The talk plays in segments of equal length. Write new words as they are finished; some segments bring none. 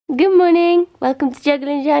Good morning. Welcome to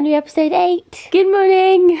Juggling January episode 8. Good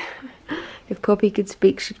morning. If Poppy could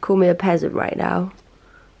speak, she'd call me a peasant right now.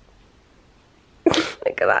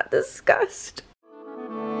 Look at that disgust.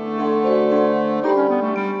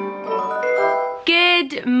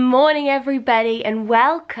 Good morning, everybody, and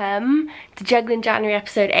welcome to Juggling January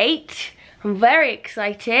episode 8. I'm very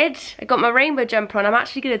excited. I got my rainbow jumper on. I'm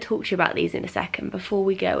actually going to talk to you about these in a second before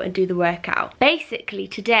we go and do the workout. Basically,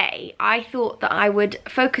 today, I thought that I would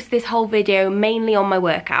focus this whole video mainly on my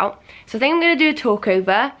workout. So I think I'm going to do a talk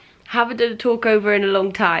over. I haven't done a talk over in a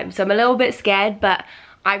long time, so I'm a little bit scared, but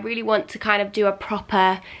I really want to kind of do a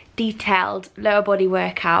proper detailed lower body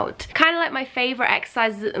workout. Kind of like my favourite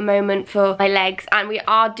exercises at the moment for my legs, and we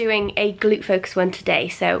are doing a glute focus one today,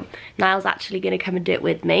 so Niall's actually going to come and do it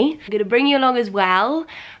with me. I'm going to bring you along as well,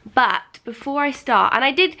 but before I start, and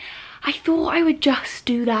I thought I would just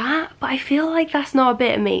do that, but I feel like that's not a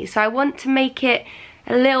bit of me, so I want to make it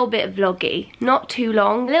a little bit vloggy, not too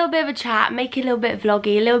long, a little bit of a chat, make it a little bit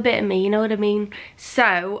vloggy, a little bit of me, you know what I mean?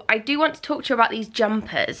 So I do want to talk to you about these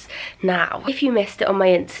jumpers. Now, if you missed it on my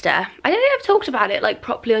Insta, I don't think I've talked about it like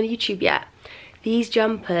properly on YouTube yet. These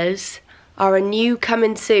jumpers are a new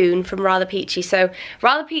coming soon from Rather Peachy. So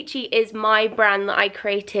Rather Peachy is my brand that I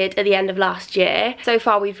created at the end of last year. So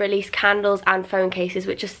far we've released candles and phone cases,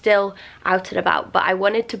 which are still out and about, but I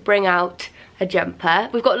wanted to bring out a jumper.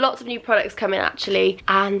 We've got lots of new products coming actually,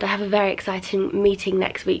 and I have a very exciting meeting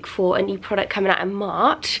next week for a new product coming out in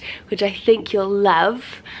March, which I think you'll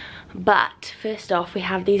love. But first off, we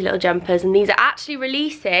have these little jumpers, and these are actually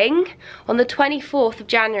releasing on the 24th of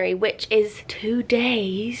January, which is 2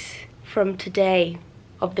 days from today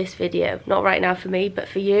of this video. Not right now for me, but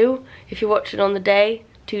for you, if you're watching on the day,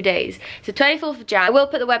 2 days. So 24th of Jan. I will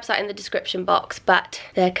put the website in the description box, but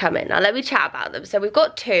they're coming. Now let me chat about them. So we've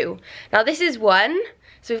got two. Now this is one.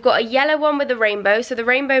 So we've got a yellow one with a rainbow. So the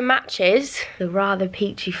rainbow matches the Rather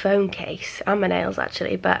Peachy phone case and my nails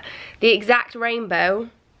actually, but the exact rainbow,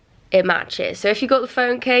 it matches. So if you got the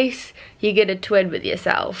phone case, you're gonna twin with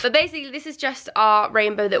yourself. But basically this is just our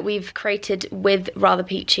rainbow that we've created with Rather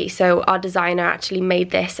Peachy. So our designer actually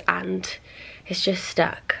made this and it's just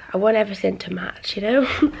stuck. I want everything to match, you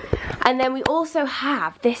know? And then we also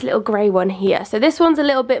have this little grey one here. So this one's a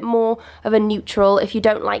little bit more of a neutral if you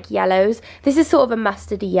don't like yellows. This is sort of a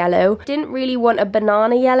mustardy yellow. Didn't really want a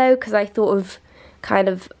banana yellow because I thought of kind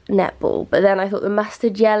of netball, but then I thought the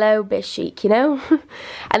mustard yellow, bit chic, you know?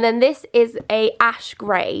 And then this is a ash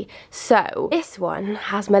grey. So this one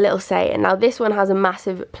has my little saying. Now this one has a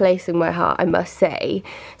massive place in my heart, I must say.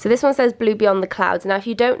 So this one says blue beyond the clouds. Now if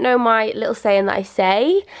you don't know my little saying that I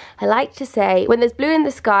say, I like to say when there's blue in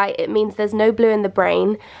the sky, it means there's no blue in the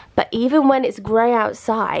brain, but even when it's grey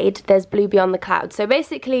outside, there's blue beyond the clouds. So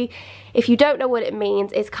basically, if you don't know what it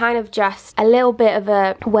means, it's kind of just a little bit of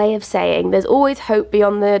a way of saying there's always hope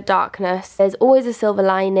beyond the darkness, there's always a silver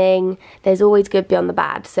lining, there's always good beyond the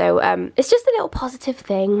bad. So it's just a little positive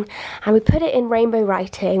thing, and we put it in rainbow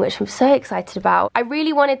writing, which I'm so excited about. I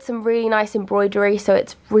really wanted some really nice embroidery, so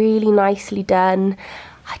it's really nicely done.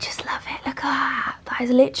 I just love it. Look at that. That is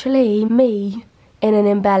literally me in an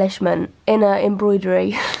embellishment, in an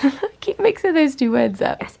embroidery. I keep mixing those two words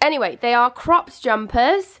up. Yes. Anyway, they are cropped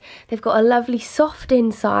jumpers. They've got a lovely soft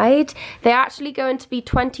inside. They're actually going to be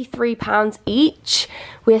 £23 each.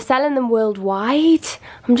 We're selling them worldwide.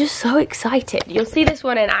 I'm just so excited. You'll see this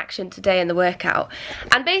one in action today in the workout.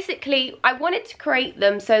 And basically, I wanted to create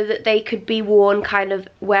them so that they could be worn kind of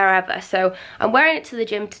wherever. So I'm wearing it to the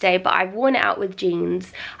gym today, but I've worn it out with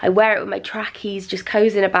jeans. I wear it with my trackies, just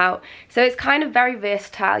cozying about. So it's kind of very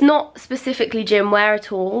versatile. Not specifically gym wear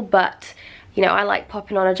at all, but you know, I like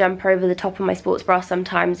popping on a jumper over the top of my sports bra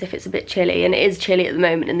sometimes if it's a bit chilly, and it is chilly at the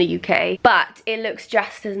moment in the UK. But it looks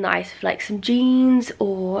just as nice with like some jeans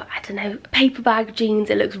or, I don't know, paper bag jeans.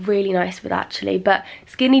 It looks really nice with actually, but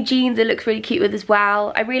skinny jeans it looks really cute with as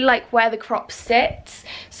well. I really like where the crop sits.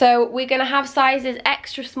 So we're gonna have sizes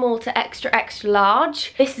extra small to extra, extra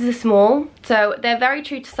large. This is a small, so they're very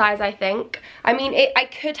true to size, I think. I mean, I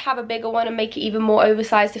could have a bigger one and make it even more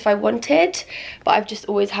oversized if I wanted, but I've just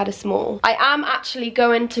always had a small. I am actually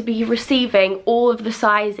going to be receiving all of the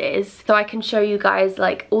sizes so I can show you guys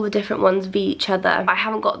like all the different ones v each other. I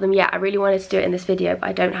haven't got them yet. I really wanted to do it in this video, but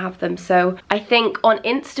I don't have them. So I think on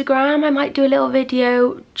Instagram I might do a little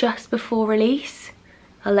video just before release.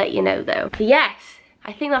 I'll let you know though. But yes,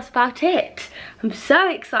 I think that's about it. I'm so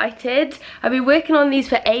excited. I've been working on these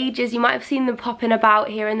for ages. You might have seen them popping about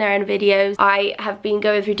here and there in videos. I have been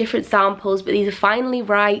going through different samples, but these are finally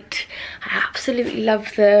right. I absolutely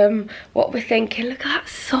love them. What we're thinking, look at that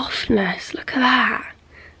softness, look at that.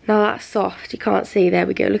 Now that's soft, you can't see, there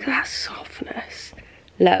we go. Look at that softness.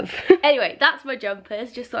 love. Anyway, that's my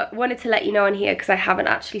jumpers. Just wanted to let you know on here because I haven't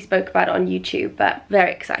actually spoke about it on YouTube, but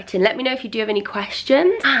very exciting. Let me know if you do have any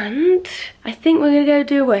questions. And I think we're gonna go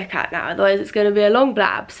do a workout now, otherwise it's gonna be a long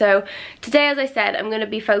blab. So today, as I said, I'm gonna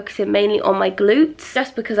be focusing mainly on my glutes,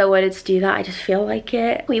 just because I wanted to do that. I just feel like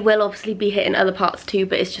it. We will obviously be hitting other parts too,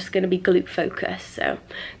 but it's just gonna be glute focused. So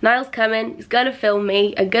Niall's coming, he's gonna film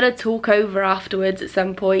me. I'm gonna talk over afterwards at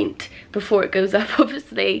some point before it goes up,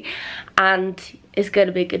 obviously, and it's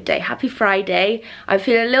gonna be a good day. Happy Friday. I'm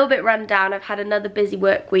feeling a little bit run down. I've had another busy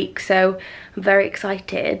work week, so I'm very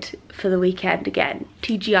excited for the weekend again.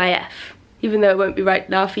 TGIF, even though it won't be right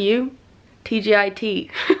now for you.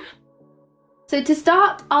 TGIT. So to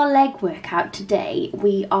start our leg workout today,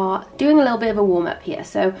 we are doing a little bit of a warm-up here.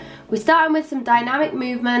 So we're starting with some dynamic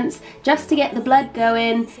movements just to get the blood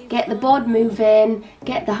going, get the bod moving,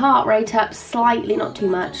 get the heart rate up slightly, not too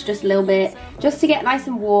much, just a little bit, just to get nice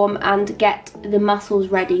and warm and get the muscles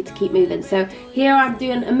ready to keep moving. So here I'm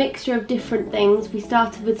doing a mixture of different things. We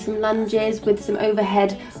started with some lunges, with some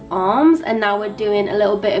overhead arms, and now we're doing a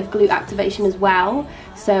little bit of glute activation as well.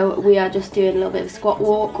 So we are just doing a little bit of squat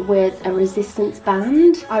walk with a resistance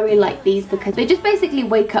band. I really like these because they just basically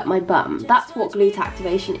wake up my bum. That's what glute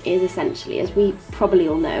activation is essentially, as we probably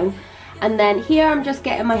all know. And then here I'm just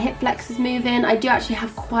getting my hip flexors moving. I do actually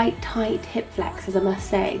have quite tight hip flexors, I must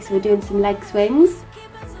say. So we're doing some leg swings.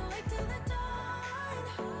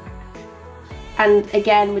 And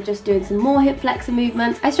again, we're just doing some more hip flexor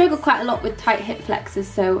movements. I struggle quite a lot with tight hip flexors,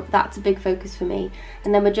 so that's a big focus for me.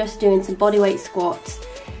 And then we're just doing some bodyweight squats,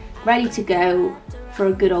 ready to go for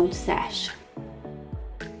a good old sesh.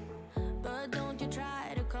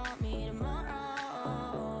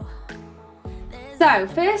 So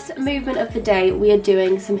first movement of the day, we are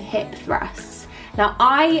doing some hip thrusts. Now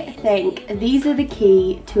I think these are the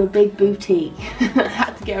key to a big booty. I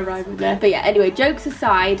had to get a rhyme in there. But yeah, anyway, jokes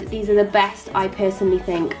aside, these are the best, I personally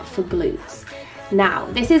think, for glutes. Now,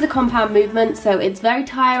 this is a compound movement, so it's very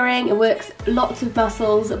tiring, it works lots of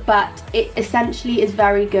muscles, but it essentially is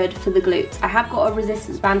very good for the glutes. I have got a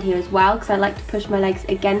resistance band here as well, because I like to push my legs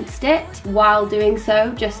against it while doing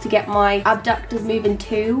so, just to get my abductors moving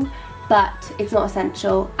too, but it's not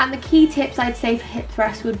essential. And the key tips I'd say for hip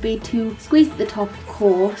thrusts would be to squeeze at the top, of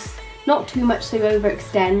course, not too much so you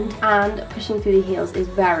overextend, and pushing through the heels is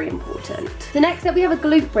very important. So next up we have a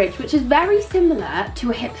glute bridge, which is very similar to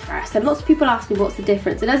a hip thrust, and lots of people ask me what's the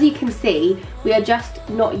difference, and as you can see, we are just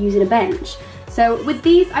not using a bench. So with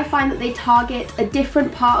these, I find that they target a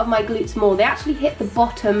different part of my glutes more. They actually hit the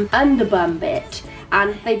bottom underbum bit,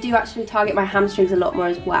 and they do actually target my hamstrings a lot more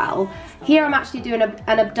as well. Here I'm actually doing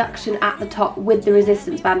an abduction at the top with the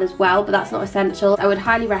resistance band as well, but that's not essential. I would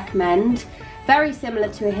highly recommend. Very similar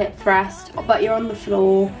to a hip thrust, but you're on the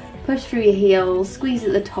floor, push through your heels, squeeze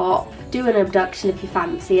at the top, do an abduction if you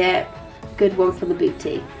fancy it. Good one for the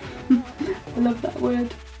booty. I love that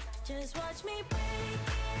word.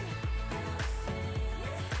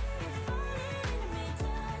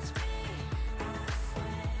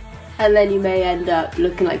 And then you may end up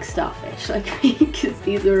looking like starfish, like me, because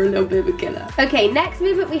these are a little bit of a killer. Okay, next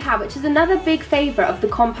movement we have, which is another big favourite of the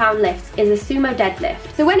compound lifts, is a sumo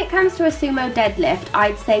deadlift. So when it comes to a sumo deadlift,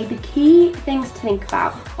 I'd say the key things to think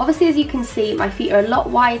about. Obviously, as you can see, my feet are a lot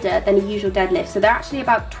wider than a usual deadlift, so they're actually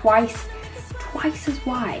about twice as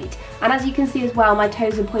wide. And as you can see as well, my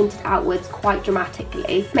toes are pointed outwards quite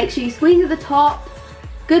dramatically. Make sure you squeeze at the top.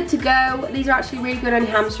 Good to go. These are actually really good on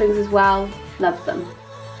your hamstrings as well. Love them.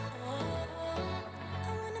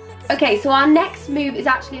 Okay, so our next move is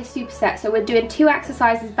actually a superset. So we're doing 2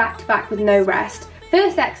 exercises back to back with no rest.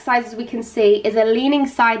 First exercise, as we can see, is a leaning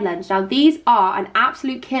side lunge. Now these are an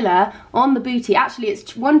absolute killer on the booty. Actually,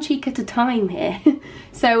 it's one cheek at a time here.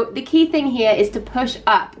 So the key thing here is to push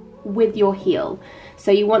up with your heel. So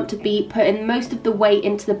you want to be putting most of the weight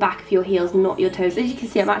into the back of your heels, not your toes. As you can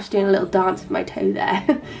see, I'm actually doing a little dance with my toe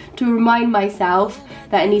there to remind myself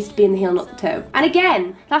that it needs to be in the heel, not the toe. And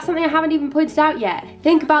again, that's something I haven't even pointed out yet.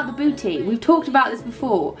 Think about the booty. We've talked about this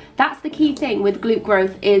before. That's the key thing with glute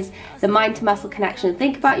growth, is the mind to muscle connection.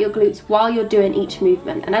 Think about your glutes while you're doing each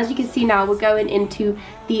movement. And as you can see now, we're going into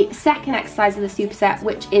the second exercise of the superset,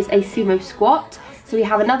 which is a sumo squat. So we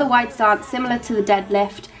have another wide stance similar to the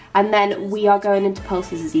deadlift, and then we are going into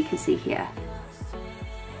pulses, as you can see here.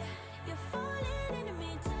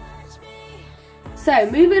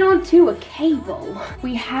 So moving on to a cable,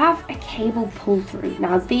 we have a cable pull through.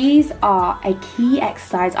 Now these are a key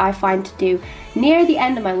exercise I find to do near the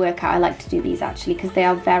end of my workout. I like to do these actually because they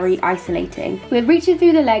are very isolating. We're reaching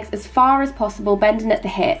through the legs as far as possible, bending at the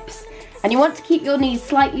hips, And you want to keep your knees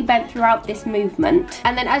slightly bent throughout this movement.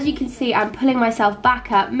 And then as you can see, I'm pulling myself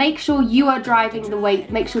back up. Make sure you are driving the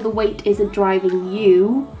weight. Make sure the weight isn't driving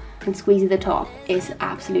you. And squeezing the top is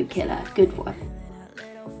absolute killer. Good one.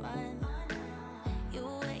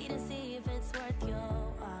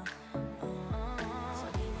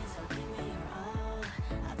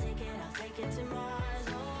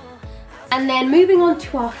 And then moving on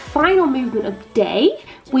to our final movement of the day,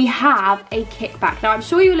 we have a kickback. Now I'm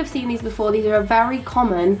sure you will have seen these before. These are a very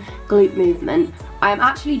common glute movement. I am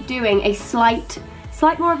actually doing a slight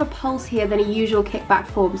more of a pulse here than a usual kickback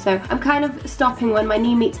form. So I'm kind of stopping when my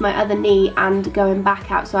knee meets my other knee and going back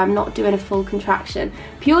out, so I'm not doing a full contraction.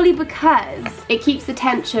 Purely because it keeps the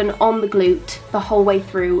tension on the glute the whole way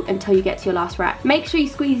through until you get to your last rep. Make sure you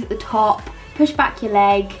squeeze at the top, push back your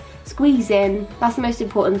leg, squeeze in. That's the most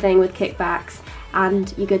important thing with kickbacks,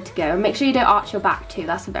 and you're good to go. And make sure you don't arch your back too,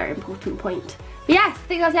 that's a very important point. But yes, I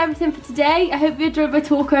think that's everything for today. I hope you enjoyed my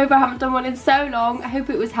talk over. I haven't done one in so long. I hope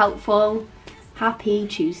it was helpful. Happy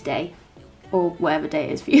Tuesday, or whatever day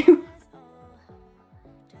it is for you.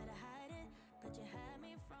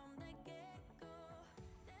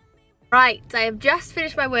 Right, I have just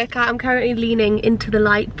finished my workout. I'm currently leaning into the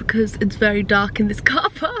light because it's very dark in this car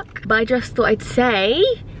park. But I just thought I'd say,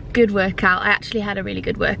 good workout. I actually had a really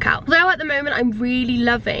good workout. Although at the moment I'm really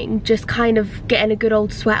loving just kind of getting a good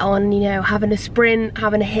old sweat on, you know, having a sprint,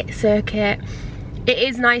 having a HIIT circuit. It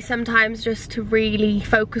is nice sometimes just to really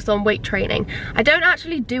focus on weight training. I don't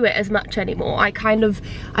actually do it as much anymore. I kind of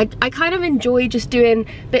enjoy just doing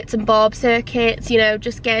bits and bob circuits, you know,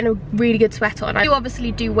 just getting a really good sweat on. I do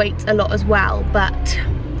obviously do weights a lot as well, but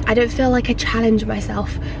I don't feel like I challenge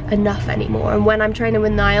myself enough anymore. And when I'm training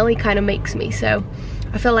with Niall, he kind of makes me. So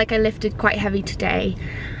I feel like I lifted quite heavy today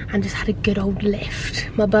and just had a good old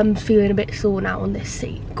lift. My bum's feeling a bit sore now on this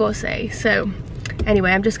seat, gotta say. So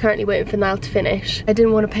anyway, I'm just currently waiting for Niall to finish. I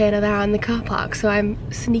didn't want to pay another hour in the car park, so I'm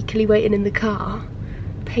sneakily waiting in the car.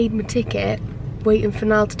 Paid my ticket, waiting for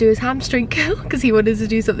Niall to do his hamstring curl because he wanted to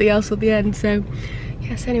do something else at the end. So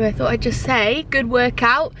yes, anyway, I thought I'd just say, good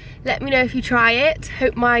workout. Let me know if you try it.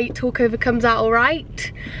 Hope my talkover comes out all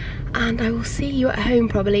right. And I will see you at home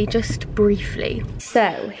probably, just briefly.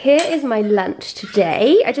 So here is my lunch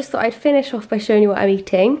today. I just thought I'd finish off by showing you what I'm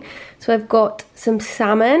eating. So I've got some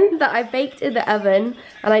salmon that I baked in the oven,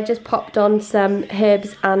 and I just popped on some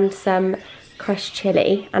herbs and some crushed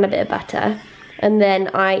chilli and a bit of butter. And then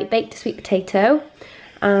I baked a sweet potato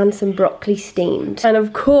and some broccoli steamed. And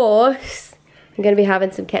of course, I'm gonna be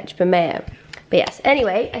having some ketchup and mayo. But yes,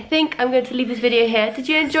 anyway, I think I'm going to leave this video here. Did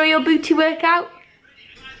you enjoy your booty workout?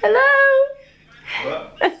 Hello?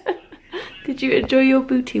 What? Did you enjoy your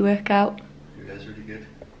booty workout? You guys really good.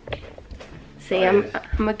 See,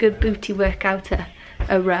 I'm a good booty workouter.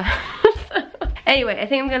 Anyway, I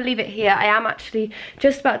think I'm going to leave it here. I am actually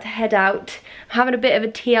just about to head out. I'm having a bit of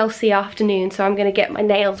a TLC afternoon, so I'm going to get my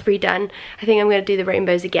nails redone. I think I'm going to do the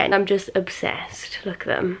rainbows again. I'm just obsessed. Look at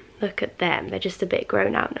them. Look at them. They're just a bit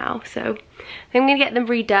grown out now, so I think I'm going to get them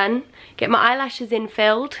redone. Get my eyelashes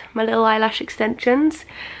infilled, my little eyelash extensions,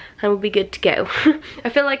 and we'll be good to go. I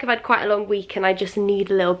feel like I've had quite a long week and I just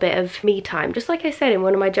need a little bit of me time. Just like I said in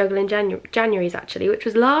one of my juggling Januaries actually, which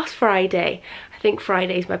was last Friday. I think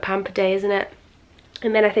Friday's my pamper day, isn't it?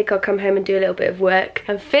 And then I think I'll come home and do a little bit of work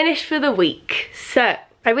and finish for the week. So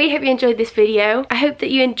I really hope you enjoyed this video. I hope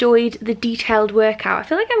that you enjoyed the detailed workout. I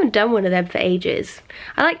feel like I haven't done one of them for ages.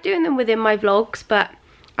 I like doing them within my vlogs, but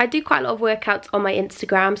I do quite a lot of workouts on my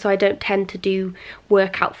Instagram, so I don't tend to do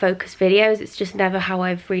workout focused videos. It's just never how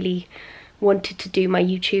I've really wanted to do my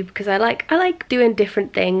YouTube, because I like doing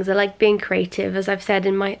different things. I like being creative, as I've said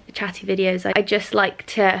in my chatty videos. I just like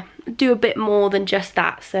to do a bit more than just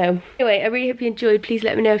that. So anyway, I really hope you enjoyed. Please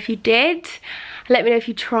let me know if you did. Let me know if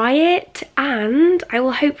you try it, and I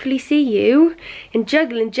will hopefully see you in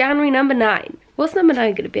Juggling January number 9. What's number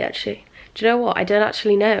 9 going to be actually? Do you know what? I don't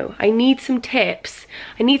actually know. I need some tips.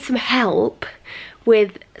 I need some help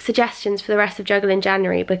with suggestions for the rest of Juggling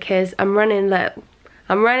January, because I'm running low.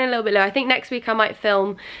 I'm running a little bit low. I think next week I might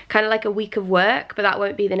film kind of like a week of work, but that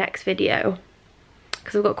won't be the next video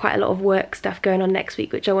because I've got quite a lot of work stuff going on next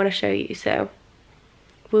week, which I want to show you, so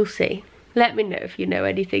we'll see. Let me know if you know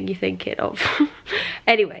anything you're thinking of.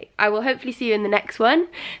 Anyway, I will hopefully see you in the next one.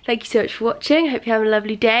 Thank you so much for watching. I hope you have a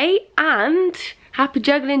lovely day, and happy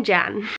Juggling Jan.